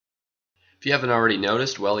If you haven't already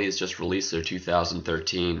noticed, Welly has just released their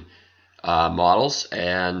 2013 models,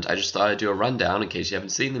 and I just thought I'd do a rundown in case you haven't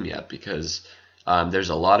seen them yet, because there's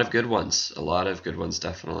a lot of good ones. A lot of good ones,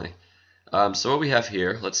 definitely. So what we have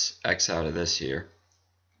here, let's X out of this here.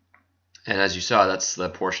 And as you saw, that's the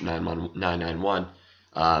Porsche 991,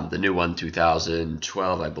 the new one,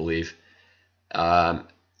 2012, I believe. I'm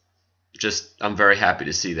very happy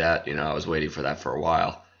to see that. You know, I was waiting for that for a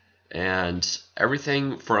while. And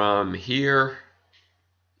everything from here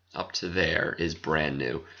up to there is brand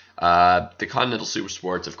new. The Continental Super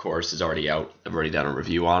Sports, of course, is already out. I've already done a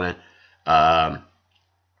review on it.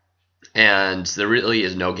 And there really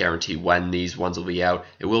is no guarantee when these ones will be out.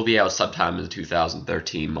 It will be out sometime in the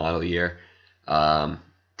 2013 model year.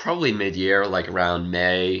 Probably mid-year, like around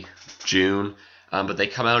May, June. But they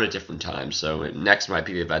come out at different times. So next might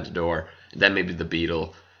be the Aventador, then maybe the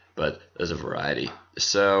Beetle. But there's a variety.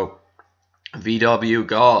 So VW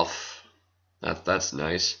Golf, that's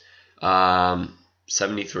nice.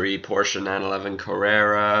 73 Porsche 911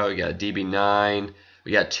 Carrera. We got a DB9.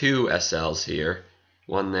 We got two SLs here.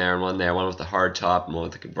 One there and one there. One with the hard top and one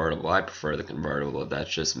with the convertible. I prefer the convertible, but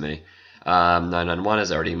that's just me. 991,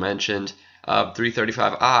 as I already mentioned.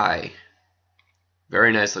 335i.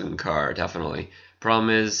 Very nice looking car, definitely. Problem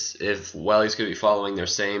is, if Welly's going to be following their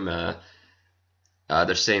same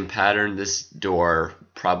pattern, this door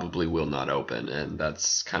probably will not open, and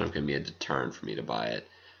that's kind of going to be a deterrent for me to buy it.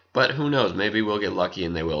 But who knows? Maybe we'll get lucky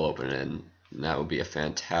and they will open it, and that would be a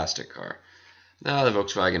fantastic car. Now the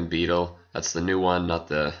Volkswagen Beetle. That's the new one, not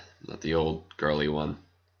the old girly one.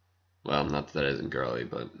 Well, not that it isn't girly,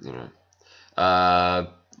 but you know.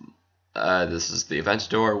 This is the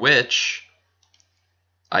Aventador, which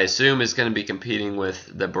I assume is going to be competing with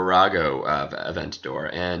the Barago Aventador,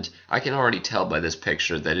 and I can already tell by this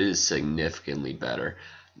picture that it is significantly better.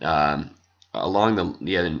 You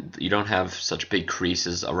don't have such big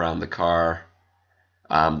creases around the car.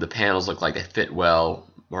 The panels look like they fit well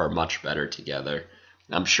or much better together.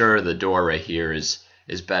 I'm sure the door right here is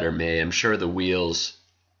better made. I'm sure the wheels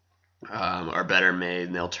are better made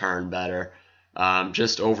and they'll turn better.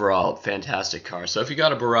 Just overall, fantastic car. So if you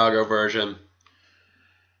got a Barago version,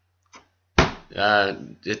 I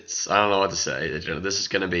don't know what to say. This is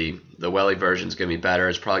going to be, the Welly version is going to be better.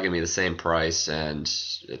 It's probably going to be the same price, and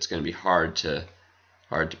it's going to be hard to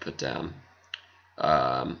put down.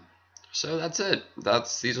 So that's it.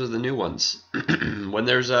 These are the new ones. When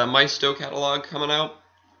there's a Maisto catalog coming out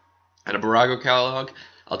and a Barago catalog,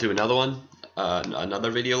 I'll do another one,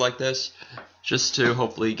 another video like this, just to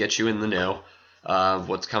hopefully get you in the know of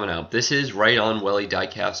what's coming out. This is right on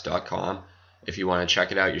wellydiecast.com. If you want to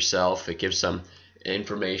check it out yourself, it gives some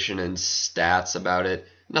information and stats about it.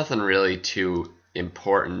 Nothing really too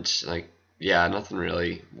important, nothing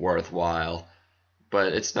really worthwhile.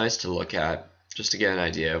 But it's nice to look at, just to get an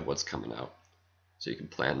idea of what's coming out, so you can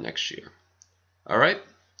plan next year. Alright,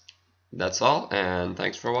 that's all, and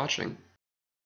thanks for watching.